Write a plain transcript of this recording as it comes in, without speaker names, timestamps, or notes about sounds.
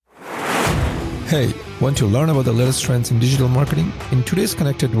Hey, want to learn about the latest trends in digital marketing? In today's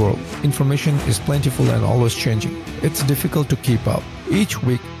connected world, information is plentiful and always changing. It's difficult to keep up. Each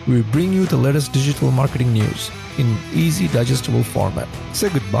week, we bring you the latest digital marketing news in easy, digestible format. Say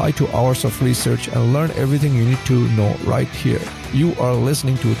goodbye to hours of research and learn everything you need to know right here. You are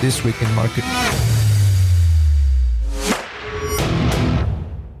listening to This Week in Marketing.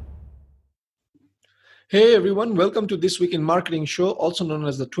 Hey everyone, welcome to This Week in Marketing show, also known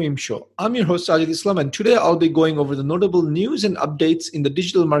as the TWIM show. I'm your host Sajid Islam, and today I'll be going over the notable news and updates in the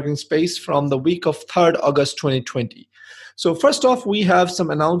digital marketing space from the week of 3rd August 2020. So first off, we have some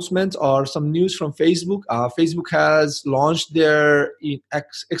announcements or some news from Facebook. Facebook has launched their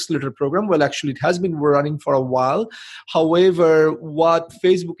Accelerator program. Well, actually, it has been running for a while. However, what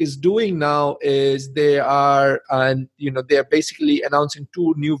Facebook is doing now is they are basically announcing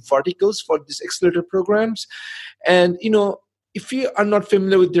 2 new verticals for these Accelerator programs. And, if you are not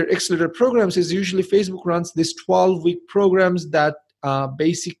familiar with their Accelerator programs, is usually Facebook runs these 12-week programs that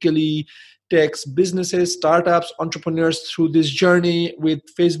basically takes businesses, startups, entrepreneurs through this journey with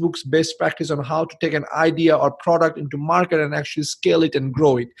Facebook's best practice on how to take an idea or product into market and actually scale it and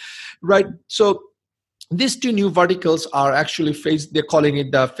grow it, right? So these 2 new verticals are actually they're calling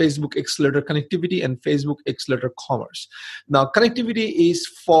it the Facebook Accelerator Connectivity and Facebook Accelerator Commerce. Now, connectivity is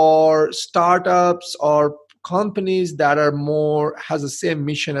for startups or companies that are has the same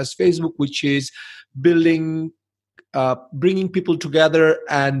mission as Facebook, which is bringing people together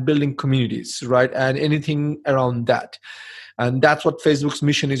and building communities, right? And anything around that. And that's what Facebook's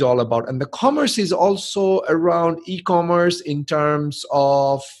mission is all about. And the commerce is also around e-commerce in terms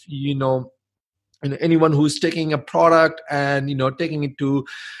of, anyone who's taking a product and, taking it to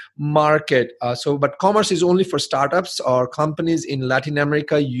market. But commerce is only for startups or companies in Latin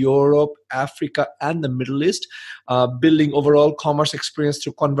America, Europe, Africa, and the Middle East, building overall commerce experience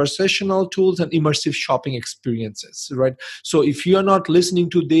through conversational tools and immersive shopping experiences, right? So if you're not listening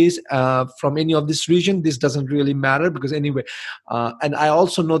to this from any of this region, this doesn't really matter because anyway, and I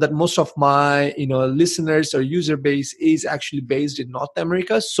also know that most of my, listeners or user base is actually based in North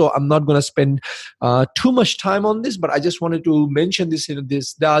America. So I'm not going to spend too much time on this, but I just wanted to mention this.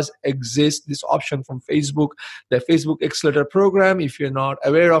 This does exist, this option from Facebook, the Facebook Accelerator program. If you're not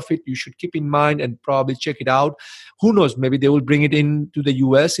aware of it, you should keep in mind and probably check it out. Who knows, maybe they will bring it into the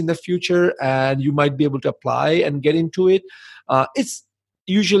US in the future and you might be able to apply and get into it. It's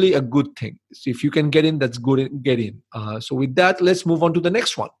usually a good thing. So if you can get in, that's good, get in. So with that, let's move on to the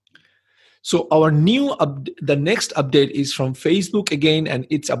next one. So the next update is from Facebook again, and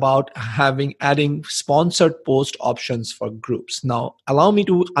it's about adding sponsored post options for groups. Now, allow me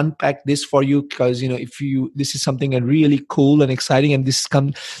to unpack this for you because this is something really cool and exciting, and this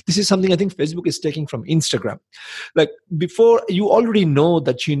is something I think Facebook is taking from Instagram. Like before, you already know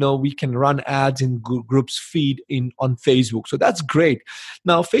that we can run ads in groups feed on Facebook, so that's great.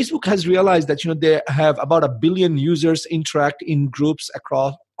 Now, Facebook has realized that they have about 1 billion users interact in groups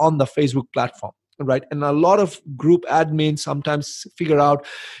across on the Facebook platform, right? And a lot of group admins sometimes figure out,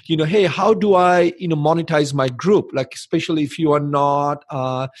 hey, how do I, monetize my group? Like, especially if you are not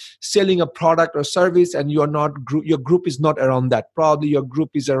selling a product or service and your group is not around that. Probably your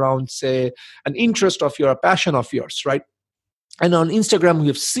group is around, say, an interest of a passion of yours, right? And on Instagram, we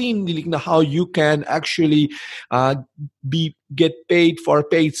have seen how you can actually get paid for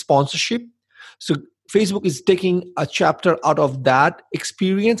paid sponsorship. So Facebook is taking a chapter out of that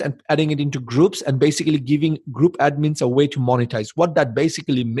experience and adding it into groups and basically giving group admins a way to monetize. What that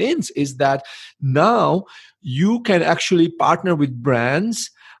basically means is that now you can actually partner with brands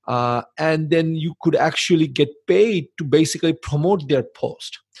and then you could actually get paid to basically promote their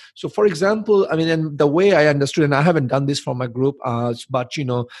post. So for example, and the way I understood, and I haven't done this for my group, but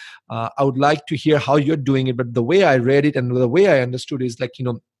I would like to hear how you're doing it. But the way I read it and the way I understood is like,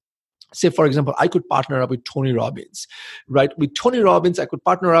 say, for example, I could partner up with Tony Robbins, right? With Tony Robbins, I could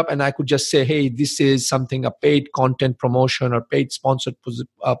partner up and I could just say, hey, this is something, a paid content promotion or paid sponsored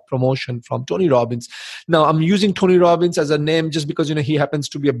promotion from Tony Robbins. Now, I'm using Tony Robbins as a name just because, he happens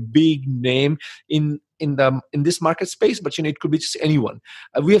to be a big name in this market space, but it could be just anyone.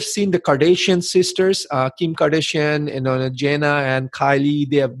 We have seen the Kardashian sisters, Kim Kardashian, Jenna and Kylie.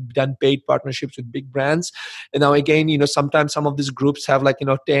 They have done paid partnerships with big brands. And now again, sometimes some of these groups have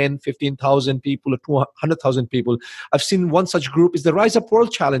 10, 15,000 people or 200,000 people. I've seen one such group is the Rise Up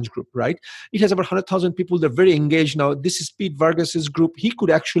World Challenge group, right? It has about 100,000 people. They're very engaged. Now, this is Pete Vargas's group. He could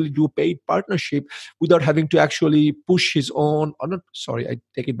actually do a paid partnership without having to actually push his own, or not, sorry, I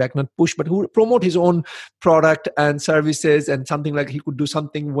take it back, not push, but promote his own product and services, and something like he could do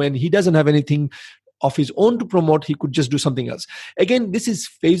something when he doesn't have anything of his own to promote, he could just do something else. Again, this is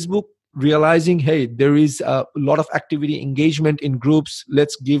Facebook realizing, hey, there is a lot of activity, engagement in groups.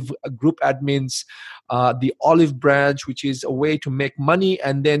 Let's give group admins the olive branch, which is a way to make money.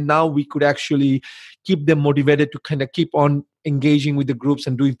 And then now we could actually keep them motivated to kind of keep on engaging with the groups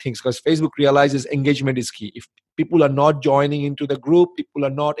and doing things, because Facebook realizes engagement is key. If people are not joining into the group, people are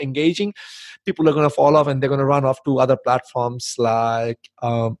not engaging, people are going to fall off and they're going to run off to other platforms like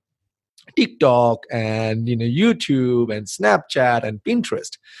TikTok and YouTube and Snapchat and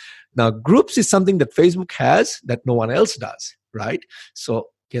Pinterest. Now, groups is something that Facebook has that no one else does, right? So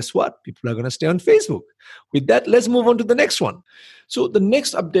guess what? People are going to stay on Facebook. With that, let's move on to the next one. So the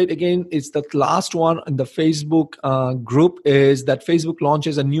next update, again, is the last one in the Facebook group, is that Facebook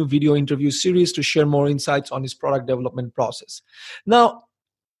launches a new video interview series to share more insights on its product development process. Now,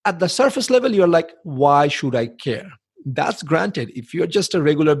 at the surface level, you're like, why should I care? That's granted. If you're just a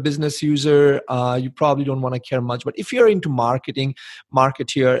regular business user, you probably don't want to care much. But if you're into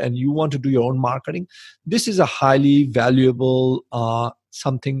marketeer, and you want to do your own marketing, this is a highly valuable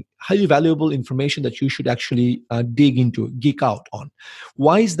highly valuable information that you should actually dig into, geek out on.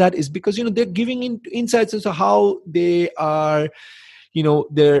 Why is that? Is because they're giving insights into how they are,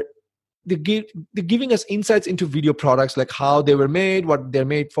 they're giving us insights into video products, like how they were made, what they're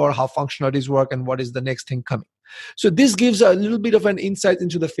made for, how functionalities work, and what is the next thing coming. So this gives a little bit of an insight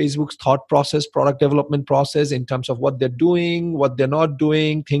into the Facebook's thought process, product development process, in terms of what they're doing, what they're not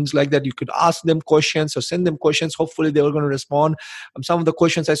doing, things like that. You could ask them questions or send them questions. Hopefully they were going to respond. Some of the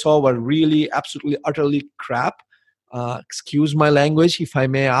questions I saw were really, absolutely, utterly crap. Excuse my language if I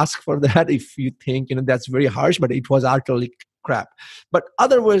may ask for that, if you think that's very harsh, but it was utterly crap. But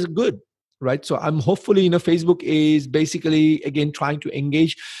other was good. Right. So I'm hopefully, Facebook is basically, again, trying to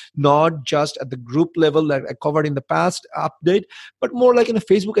engage not just at the group level that I covered in the past update, but more like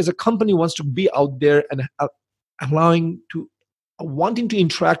Facebook as a company wants to be out there and wanting to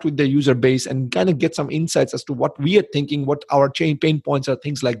interact with their user base and kind of get some insights as to what we are thinking, what our pain points are,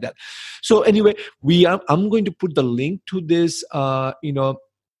 things like that. So anyway, I'm going to put the link to this, a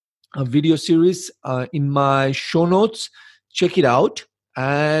video series in my show notes. Check it out.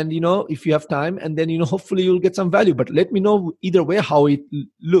 And if you have time, and then hopefully you'll get some value. But let me know either way how it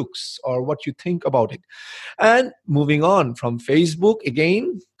looks or what you think about it. And moving on from Facebook,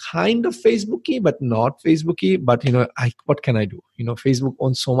 again, kind of Facebooky but not Facebooky, but what can I do? Facebook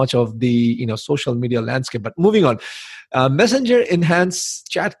owns so much of the social media landscape. But moving on, Messenger enhanced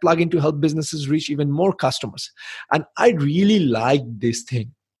chat plugin to help businesses reach even more customers. And I really like this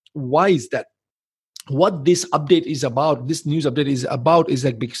thing. Why is that? What this update is about, this news update is about, is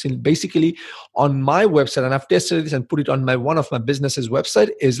like basically on my website, and I've tested this and put it on one of my business's website,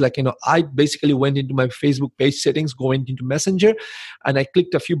 is like, I basically went into my Facebook page settings, going into Messenger, and I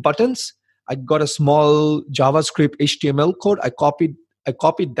clicked a few buttons. I got a small JavaScript HTML code. I copied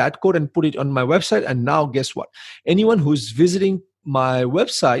that code and put it on my website. And now guess what? Anyone who's visiting my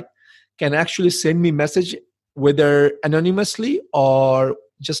website can actually send me message, whether anonymously or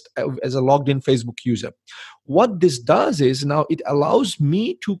just as a logged in Facebook user. What this does is now it allows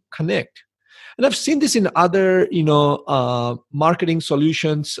me to connect. And I've seen this in other, marketing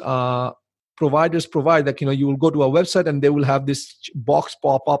solutions providers provide, that, you will go to a website and they will have this box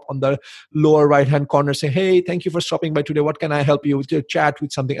pop up on the lower right-hand corner saying, hey, thank you for stopping by today. What can I help you with? Your chat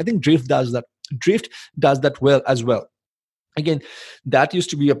with something. I think Drift does that. Drift does that well as well. Again, that used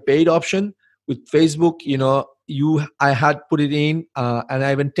to be a paid option. With Facebook, I had put it in, and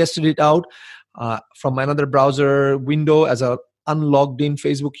I even tested it out from another browser window as a unlogged in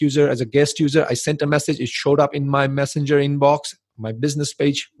Facebook user, as a guest user. I sent a message. It showed up in my Messenger inbox, my business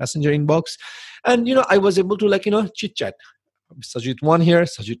page Messenger inbox, and I was able to chit chat. Sajid 1 here,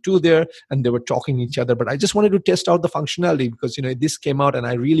 Sajid 2 there, and they were talking each other. But I just wanted to test out the functionality because this came out, and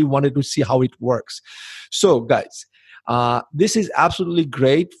I really wanted to see how it works. So, guys. This is absolutely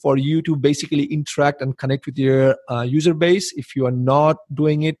great for you to basically interact and connect with your user base. If you are not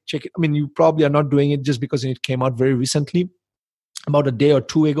doing it, check it. I mean, you probably are not doing it just because it came out very recently, about a day or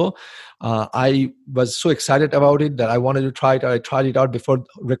two ago. I was so excited about it that I wanted to try it. I tried it out before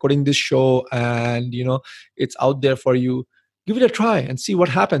recording this show, and it's out there for you. Give it a try and see what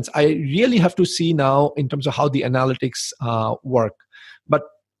happens. I really have to see now in terms of how the analytics work. But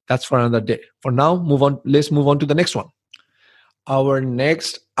that's for another day. For now, let's move on to the next one. Our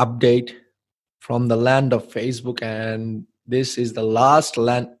next update from the land of Facebook, and this is the last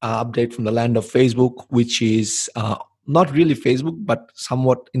update from the land of Facebook, which is not really Facebook, but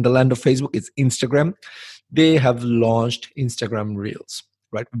somewhat in the land of Facebook. It's Instagram. They have launched Instagram Reels,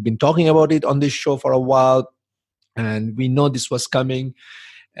 right? We've been talking about it on this show for a while, and we know this was coming.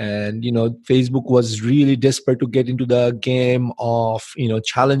 And Facebook was really desperate to get into the game of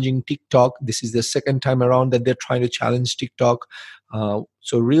challenging TikTok. This is the second time around that they're trying to challenge TikTok.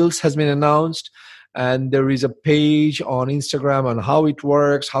 So Reels has been announced, and there is a page on Instagram on how it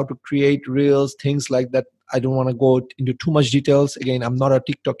works, how to create Reels, things like that. I don't want to go into too much details. Again, I'm not a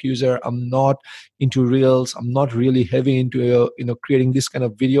TikTok user. I'm not into Reels. I'm not really heavy into creating this kind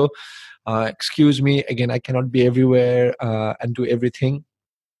of video. Excuse me. Again, I cannot be everywhere and do everything.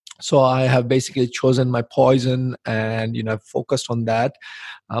 So I have basically chosen my poison, and I've focused on that.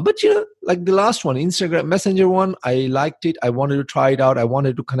 But like the last one, Instagram Messenger one, I liked it. I wanted to try it out. I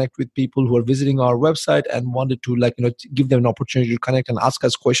wanted to connect with people who are visiting our website, and wanted to give them an opportunity to connect and ask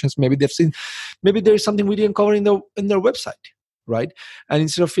us questions. Maybe there's something we didn't cover in their website, right? And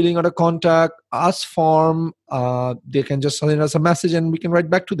instead of filling out a contact us form, they can just send us a message and we can write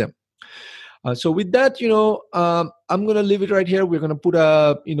back to them. So with that, I'm going to leave it right here. We're going to put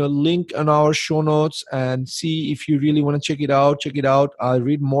a link on our show notes, and see if you really want to check it out.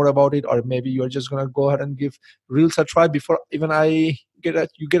 Read more about it, or maybe you're just going to go ahead and give Reels a try before even you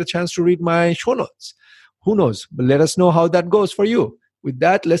get a chance to read my show notes. Who knows? But let us know how that goes for you. With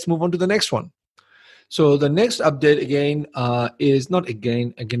that, let's move on to the next one. So the next update is not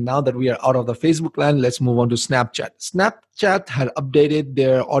again, now that we are out of the Facebook land, let's move on to Snapchat. Snapchat had updated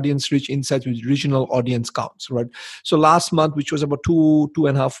their audience reach insights with regional audience counts, right? So last month, which was about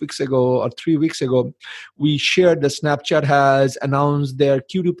 2.5 weeks ago or 3 weeks ago, we shared that Snapchat has announced their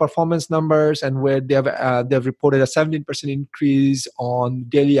Q2 performance numbers, and where they've reported a 17% increase on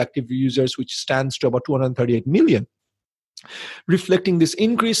daily active users, which stands to about 238 million. Reflecting this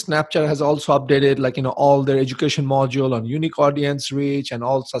increase, Snapchat has also updated all their education module on unique audience reach and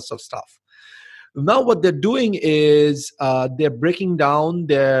all sorts of stuff. Now what they're doing is they're breaking down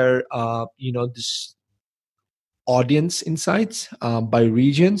their this audience insights by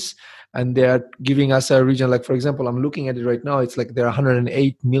regions, and they're giving us a region. Like, for example, I'm looking at it right now. It's like there are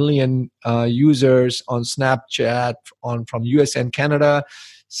 108 million users on Snapchat from US and Canada,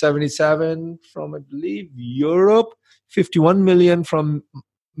 77 from, I believe, Europe, 51 million from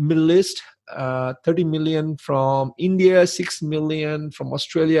Middle East, 30 million from India, 6 million from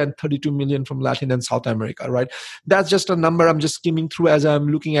Australia, and 32 million from Latin and South America, right? That's just a number I'm just skimming through as I'm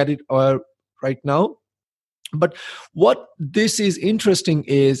looking at it right now. But what this is interesting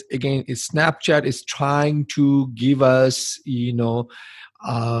is Snapchat is trying to give us,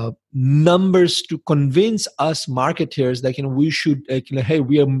 numbers to convince us marketers that we should, hey,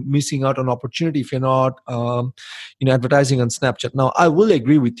 we are missing out on opportunity if you're not, advertising on Snapchat. Now, I will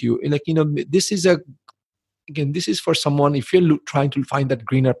agree with you. This is for someone, if you're trying to find that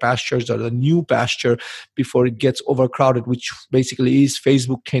greener pastures or the new pasture before it gets overcrowded, which basically is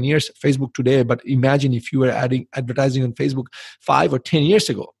Facebook today. But imagine if you were advertising on Facebook 5 or 10 years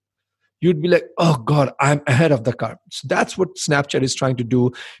ago. You'd be like, oh God, I'm ahead of the curve. So that's what Snapchat is trying to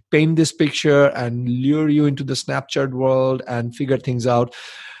do, paint this picture and lure you into the Snapchat world and figure things out.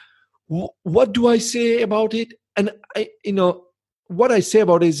 What do I say about it? And what I say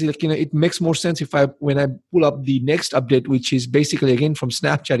about it is, it makes more sense when I pull up the next update, which is basically again from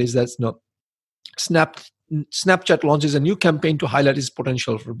Snapchat, is that Snapchat launches a new campaign to highlight its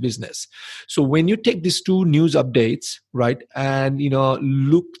potential for business. So when you take these two news updates, right, and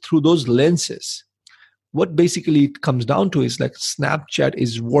look through those lenses, what basically it comes down to is Snapchat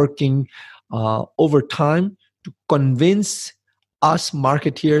is working over time to convince us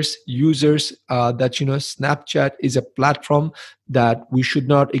marketeers, users, that Snapchat is a platform that we should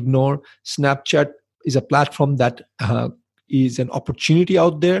not ignore. Snapchat is a platform that is an opportunity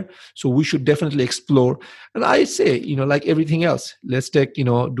out there, so we should definitely explore. And I say, like everything else, let's take, do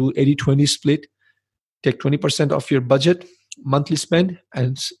 80-20 split. Take 20% of your budget, monthly spend,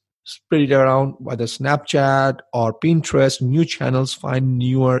 and spread it around, whether Snapchat or Pinterest, new channels, find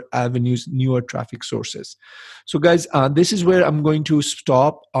newer avenues, newer traffic sources. So guys, this is where I'm going to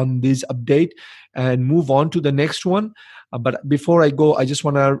stop on this update and move on to the next one. But before I go, I just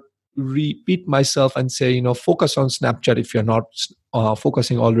want to repeat myself and say, focus on Snapchat if you're not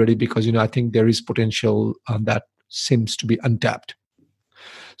focusing already, because, I think there is potential that seems to be untapped.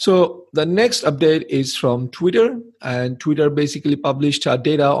 So the next update is from Twitter, and Twitter basically published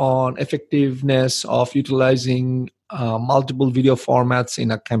data on effectiveness of utilizing multiple video formats in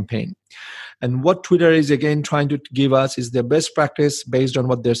a campaign. And what Twitter is again trying to give us is their best practice based on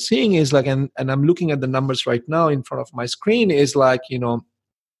what they're seeing is and I'm looking at the numbers right now in front of my screen, is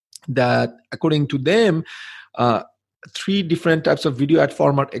that according to them, three different types of video ad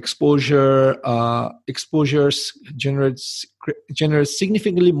format: exposure. Exposures generates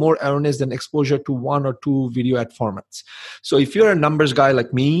significantly more awareness than exposure to one or two video ad formats. So if you're a numbers guy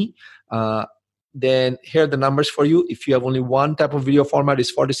like me, then here are the numbers for you. If you have only one type of video format,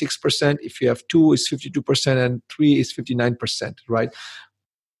 is 46%. If you have two, is 52%, and three is 59%. Right?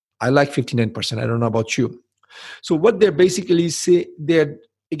 I like 59%. I don't know about you. So what they're basically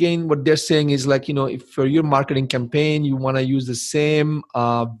what they're saying is like, if for your marketing campaign you want to use the same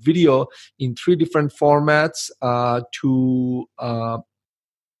video in three different formats to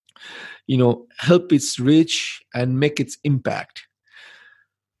help its reach and make its impact.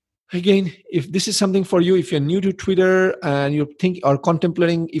 Again, if this is something for you, if you're new to Twitter and you're thinking or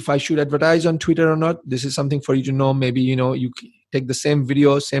contemplating if I should advertise on Twitter or not, this is something for you to know. Maybe, you take the same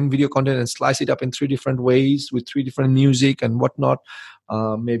video content and slice it up in three different ways with three different music and whatnot.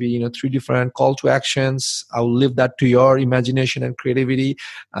 Maybe, three different call to actions. I'll leave that to your imagination and creativity.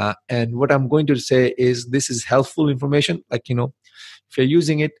 And what I'm going to say is this is helpful information. Like, if you're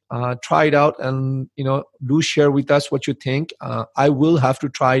using it, try it out and, do share with us what you think. I will have to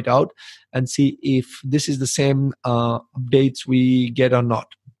try it out and see if this is the same updates we get or not.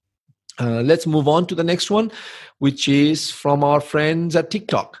 Let's move on to the next one, which is from our friends at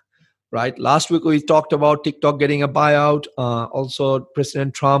TikTok. Right. Last week we talked about TikTok getting a buyout. Also,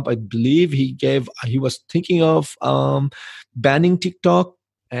 President Trump, I believe he was thinking of banning TikTok.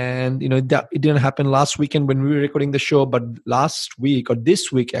 And that it didn't happen last weekend when we were recording the show, but last week or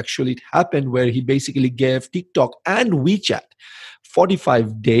this week actually it happened, where he basically gave TikTok and WeChat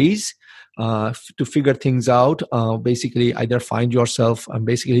 45 days to figure things out. Basically, either find yourself, and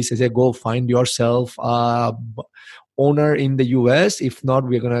basically he says, hey, go find yourself owner in the US. If not,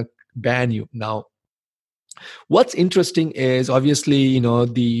 we're gonna ban you. Now, what's interesting is obviously,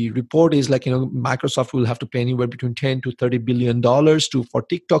 the report is like, Microsoft will have to pay anywhere between 10 to 30 billion dollars for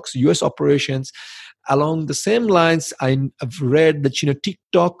TikTok's US operations. Along the same lines, I've read that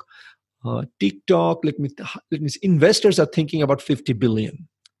TikTok, let me see, investors are thinking about 50 billion.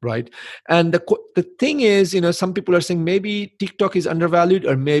 Right. And the thing is, some people are saying maybe TikTok is undervalued,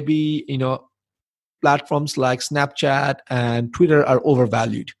 or maybe, platforms like Snapchat and Twitter are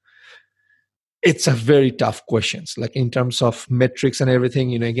overvalued. It's a very tough questions, like in terms of metrics and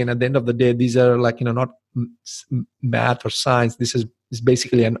everything. Again, at the end of the day, these are like, not math or science. This is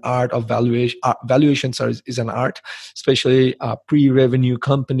basically an art of valuation. Valuations is an art, especially pre-revenue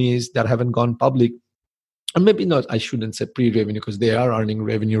companies that haven't gone public. And maybe not, I shouldn't say pre-revenue, because they are earning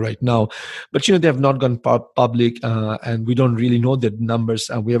revenue right now. But, they have not gone public, and we don't really know the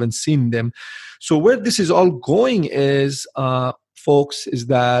numbers, and we haven't seen them. So where this is all going is, folks, is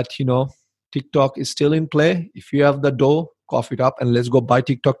that, TikTok is still in play. If you have the dough, cough it up and let's go buy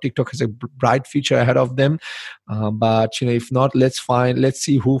TikTok. TikTok has a bright future ahead of them. But, if not, let's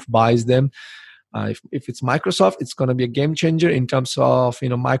see who buys them. If it's Microsoft, it's going to be a game changer in terms of,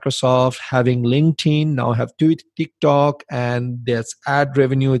 Microsoft having LinkedIn, now have TikTok, and there's ad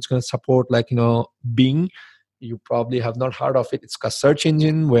revenue. It's going to support like, Bing. You probably have not heard of it. It's a search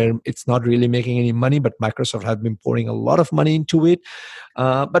engine where it's not really making any money, but Microsoft has been pouring a lot of money into it.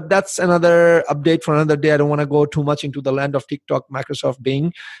 But that's another update for another day. I don't want to go too much into the land of TikTok, Microsoft,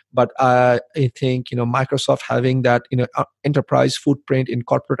 Bing, but I think, Microsoft having that, enterprise footprint in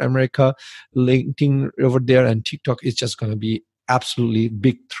corporate America, LinkedIn over there, and TikTok is just going to be absolutely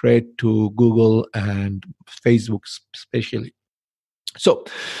big threat to Google and Facebook especially. So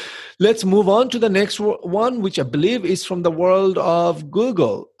let's move on to the next one, which I believe is from the world of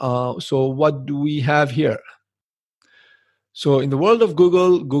Google. So what do we have here? So in the world of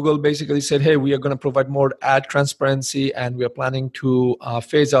Google basically said, hey, we are going to provide more ad transparency, and we are planning to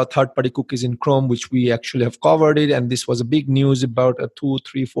phase out third-party cookies in Chrome, which we actually have covered it. And this was a big news about 2,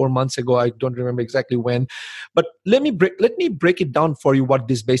 3, 4 months ago. I don't remember exactly when. But let me break it down for you what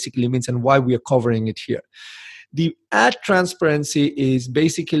this basically means and why we are covering it here. The ad transparency is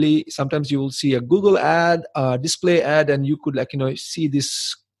basically, sometimes you will see a Google ad, display ad, and you could see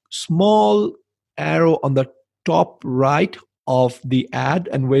this small arrow on the top right of the ad,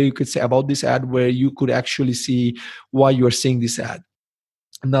 and where you could say about this ad, where you could actually see why you are seeing this ad.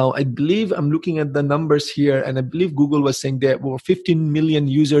 Now, I believe I'm looking at the numbers here, and I believe Google was saying that over 15 million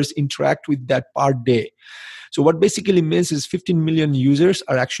users interact with that per day. So what basically means is 15 million users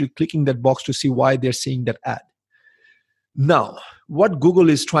are actually clicking that box to see why they're seeing that ad. Now, what Google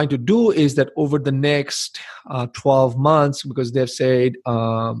is trying to do is that over the next 12 months, because they've said,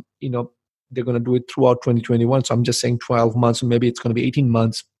 they're going to do it throughout 2021. So I'm just saying 12 months, or maybe it's going to be 18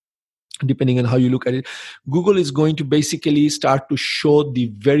 months, depending on how you look at it. Google is going to basically start to show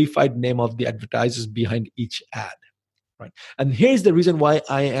the verified name of the advertisers behind each ad. right? And here's the reason why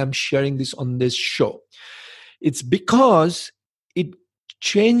I am sharing this on this show. It's because it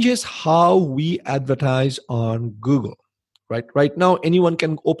changes how we advertise on Google. Right now, anyone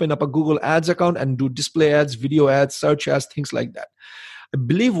can open up a Google Ads account and do display ads, video ads, search ads, things like that. I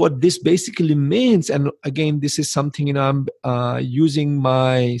believe what this basically means, and again, this is something, I'm using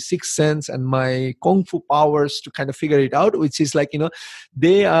my sixth sense and my kung fu powers to kind of figure it out, which is like,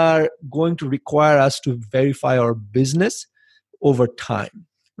 they are going to require us to verify our business over time,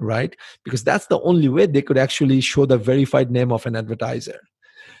 right? Because that's the only way they could actually show the verified name of an advertiser.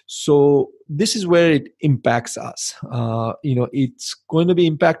 So this is where it impacts us. It's going to be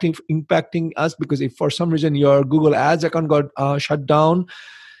impacting us, because if for some reason your Google Ads account got shut down,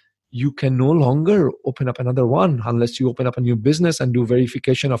 you can no longer open up another one unless you open up a new business and do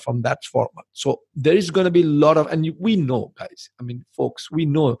verification from that format. So there is going to be a lot of, and we know, guys, folks, we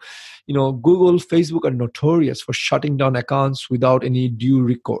know, Google, Facebook are notorious for shutting down accounts without any due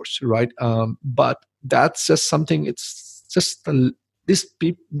recourse, right? But that's just something, it's just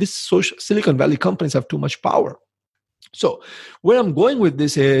this social Silicon Valley companies have too much power. So where I'm going with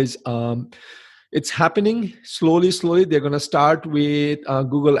this is, it's happening slowly. They're going to start with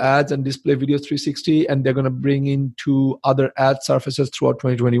Google Ads and Display Video 360, and they're going to bring into other ad surfaces throughout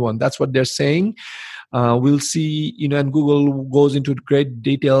 2021. That's what they're saying. We'll see, and Google goes into great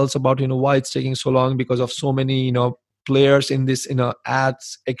details about, why it's taking so long, because of so many, players in this,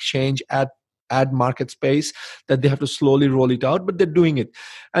 ads exchange, ad market space, that they have to slowly roll it out, but they're doing it.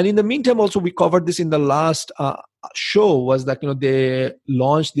 And in the meantime, also, we covered this in the last show, was that they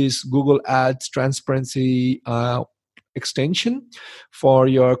launched this Google Ads transparency extension for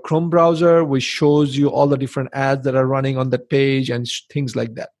your Chrome browser, which shows you all the different ads that are running on that page and things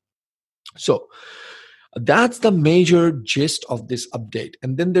like that. So that's the major gist of this update.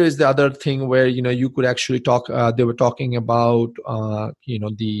 And then there is the other thing where you could actually talk, they were talking about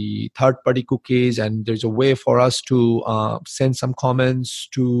the third-party cookies, and there's a way for us to send some comments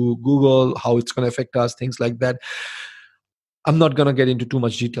to Google, how it's going to affect us, things like that. I'm not going to get into too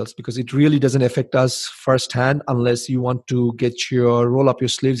much details, because it really doesn't affect us firsthand, unless you want to roll up your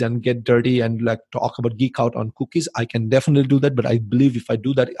sleeves and get dirty and like talk about, geek out on cookies. I can definitely do that, but I believe if I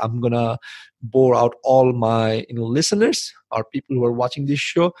do that, I'm going to bore out all my listeners or people who are watching this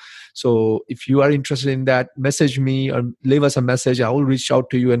show. So if you are interested in that, message me or leave us a message. I will reach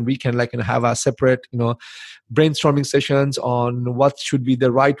out to you, and we can have a separate, brainstorming sessions on what should be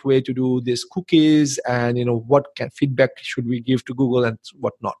the right way to do these cookies, and what feedback should we give to Google and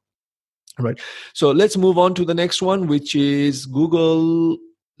whatnot. All right. So let's move on to the next one, which is Google.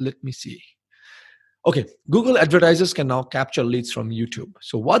 Let me see. Okay, Google advertisers can now capture leads from YouTube.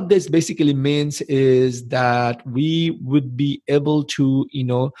 So what this basically means is that we would be able to,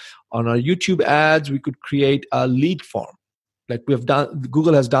 on our YouTube ads, we could create a lead form. Like we have done,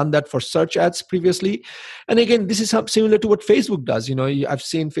 Google has done that for search ads previously. And again, this is similar to what Facebook does. I've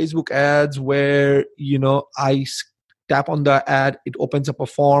seen Facebook ads where, I tap on the ad, it opens up a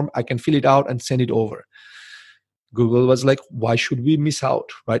form, I can fill it out and send it over. Google was like, why should we miss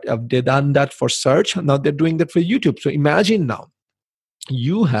out, right? They've done that for search, now they're doing that for YouTube. So imagine now,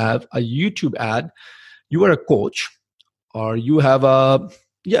 you have a YouTube ad, you are a coach, or you are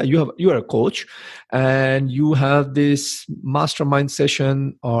a coach, and you have this mastermind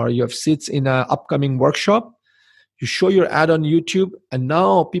session, or you have sits in an upcoming workshop. You show your ad on YouTube, and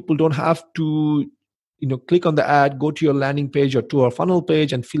now people don't have to click on the ad, go to your landing page or to our funnel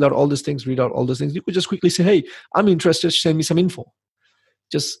page and fill out all these things, read out all those things. You could just quickly say, hey, I'm interested, send me some info.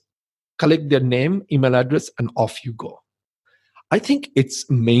 Just collect their name, email address, and off you go. I think it's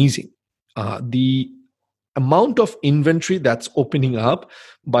amazing. The amount of inventory that's opening up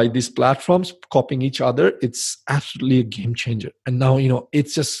by these platforms, copying each other, it's absolutely a game changer. And now,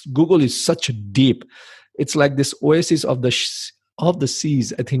 it's just, Google is such a deep, it's like this oasis of the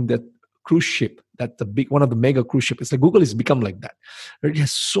seas. I think that cruise ship, that one of the mega cruise ship. It's like Google has become like that. It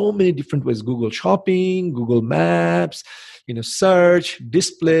has so many different ways: Google Shopping, Google Maps, search,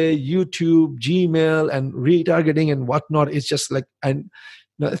 display, YouTube, Gmail, and retargeting and whatnot. It's just like, and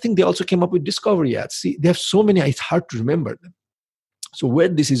I think they also came up with discovery ads. See, they have so many, it's hard to remember them. So where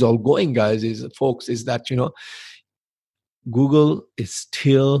this is all going, guys, is that Google is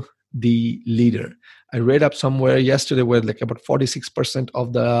still the leader. I read up somewhere yesterday where like about 46%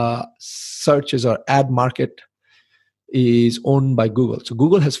 of the searches or ad market is owned by Google. So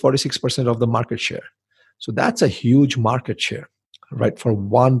Google has 46% of the market share. So that's a huge market share, right, for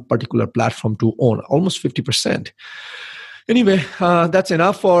one particular platform to own, almost 50%. Anyway, that's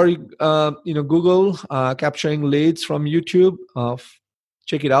enough for Google capturing leads from YouTube.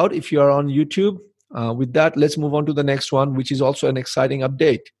 Check it out if you are on YouTube. With that, let's move on to the next one, which is also an exciting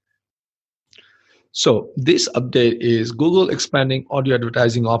update. So this update is Google expanding audio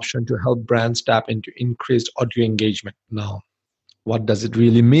advertising option to help brands tap into increased audio engagement. Now, what does it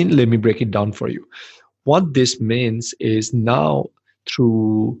really mean? Let me break it down for you. What this means is now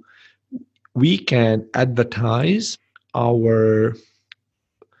through we can advertise our,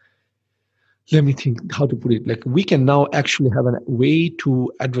 let me think how to put it, like we can now actually have a way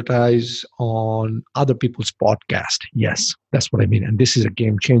to advertise on other people's podcast. Yes, that's what I mean, and this is a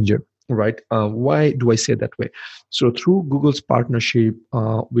game changer, right? Why do I say that way? So through Google's partnership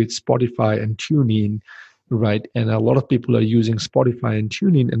with Spotify and TuneIn, right, and a lot of people are using Spotify and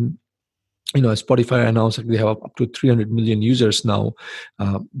TuneIn, and Spotify announced that they have up to 300 million users now.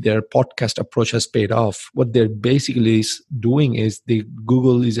 Their podcast approach has paid off. What they're basically doing is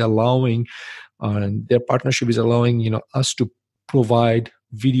Google is allowing, and their partnership is allowing us to provide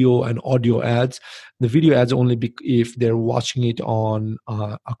video and audio ads. The video ads only if they're watching it on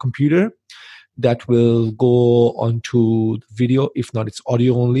a computer, that will go onto the video. If not, it's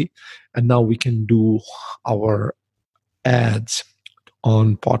audio only. And now we can do our ads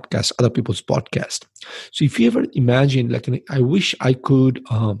on podcast, other people's podcast. So if you ever imagine, like, I wish I could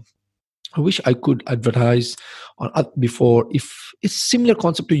advertise on before. If it's similar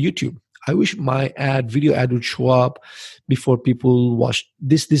concept to YouTube, I wish my video ad would show up before people watch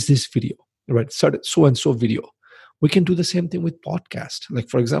this video, right? So and so video. We can do the same thing with podcast. Like,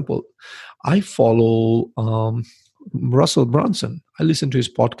 for example, I follow Russell Brunson. I listen to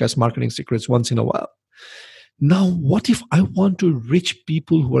his podcast, Marketing Secrets, once in a while. Now, what if I want to reach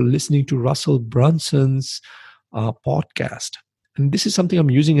people who are listening to Russell Brunson's podcast? And this is something I'm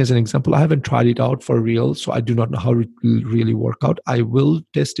using as an example. I haven't tried it out for real, so I do not know how it will really work out. I will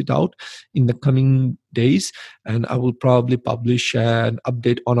test it out in the coming days, and I will probably publish an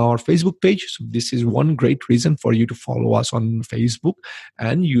update on our Facebook page. So this is one great reason for you to follow us on Facebook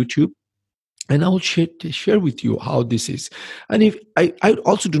and YouTube. And I will share with you how this is. And if I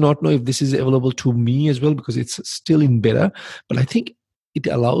also do not know if this is available to me as well, because it's still in beta, but I think it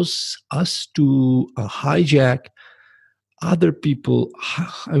allows us to hijack other people.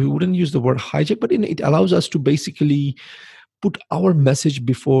 I wouldn't use the word hijack, but it allows us to basically put our message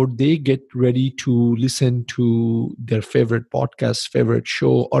before they get ready to listen to their favorite podcast, favorite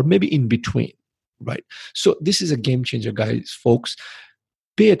show, or maybe in between, right? So this is a game changer, guys, folks.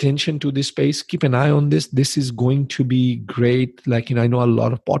 Pay attention to this space. Keep an eye on this. This is going to be great. Like, I know a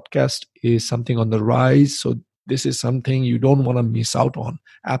lot of podcast is something on the rise. So this is something you don't want to miss out on.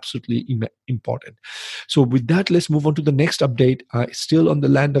 Absolutely important. So with that, let's move on to the next update. Still on the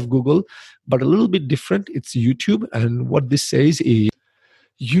land of Google, but a little bit different. It's YouTube. And what this says is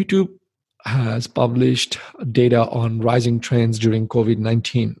YouTube has published data on rising trends during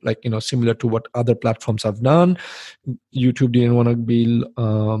COVID-19, like, similar to what other platforms have done. YouTube didn't want to be,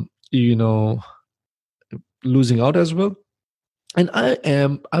 losing out as well. And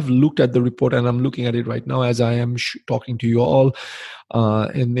I've looked at the report, and I'm looking at it right now as I am talking to you all.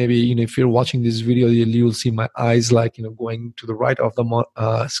 And maybe, if you're watching this video, you'll see my eyes like, going to the right of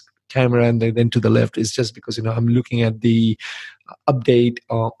the camera and then to the left. Is just because, I'm looking at the update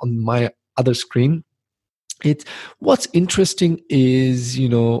on my other screen. What's interesting is,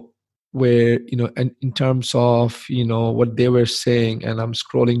 where, and in terms of, what they were saying, and I'm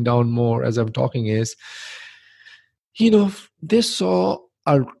scrolling down more as I'm talking, is, they saw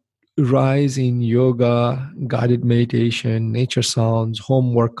a rise in yoga, guided meditation, nature sounds,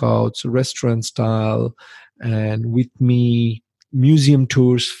 home workouts, restaurant style, and with me, museum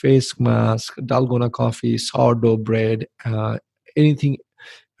tours, face mask, dalgona coffee, sourdough bread, anything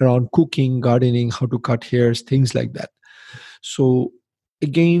around cooking, gardening, how to cut hairs, things like that. So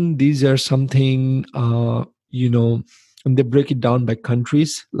again, these are something, and they break it down by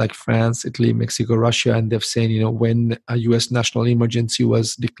countries like France, Italy, Mexico, Russia, and they've said, when a US national emergency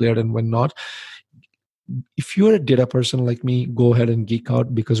was declared and when not. If you're a data person like me, go ahead and geek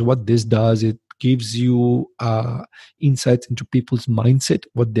out, because what this does, it gives you insights into people's mindset,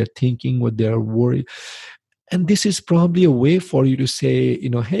 what they're thinking, what they're worried. And this is probably a way for you to say,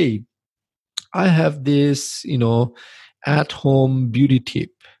 hey, I have this, at-home beauty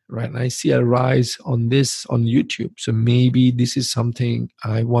tip, right? And I see a rise on this on YouTube. So maybe this is something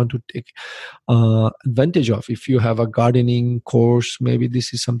I want to take advantage of. If you have a gardening course, maybe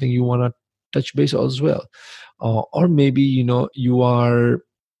this is something you want to touch base as well. Or maybe, you are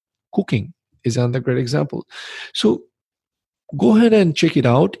cooking is another great example. So go ahead and check it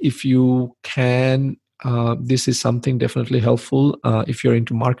out if you can. this is something definitely helpful if you're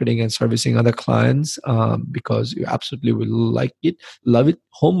into marketing and servicing other clients, because you absolutely will like it, love it.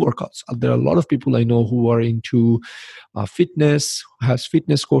 Home workouts. There are a lot of people I know who are into fitness, has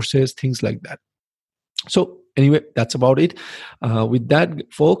fitness courses, things like that. So anyway, that's about it. With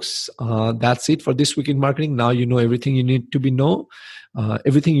that, folks, that's it for This Week in Marketing. Now you know everything you need to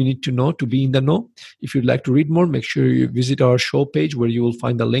everything you need to know to be in the know. If you'd like to read more, make sure you visit our show page where you will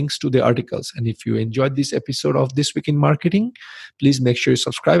find the links to the articles. And if you enjoyed this episode of This Week in Marketing, please make sure you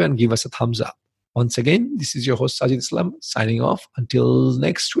subscribe and give us a thumbs up. Once again, this is your host Sajid Islam signing off. Until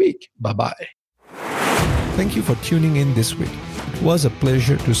next week. Bye-bye. Thank you for tuning in this week. It was a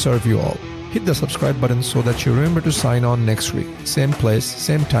pleasure to serve you all. Hit the subscribe button so that you remember to sign on next week. Same place,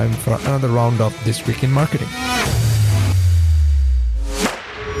 same time for another round of This Week in Marketing.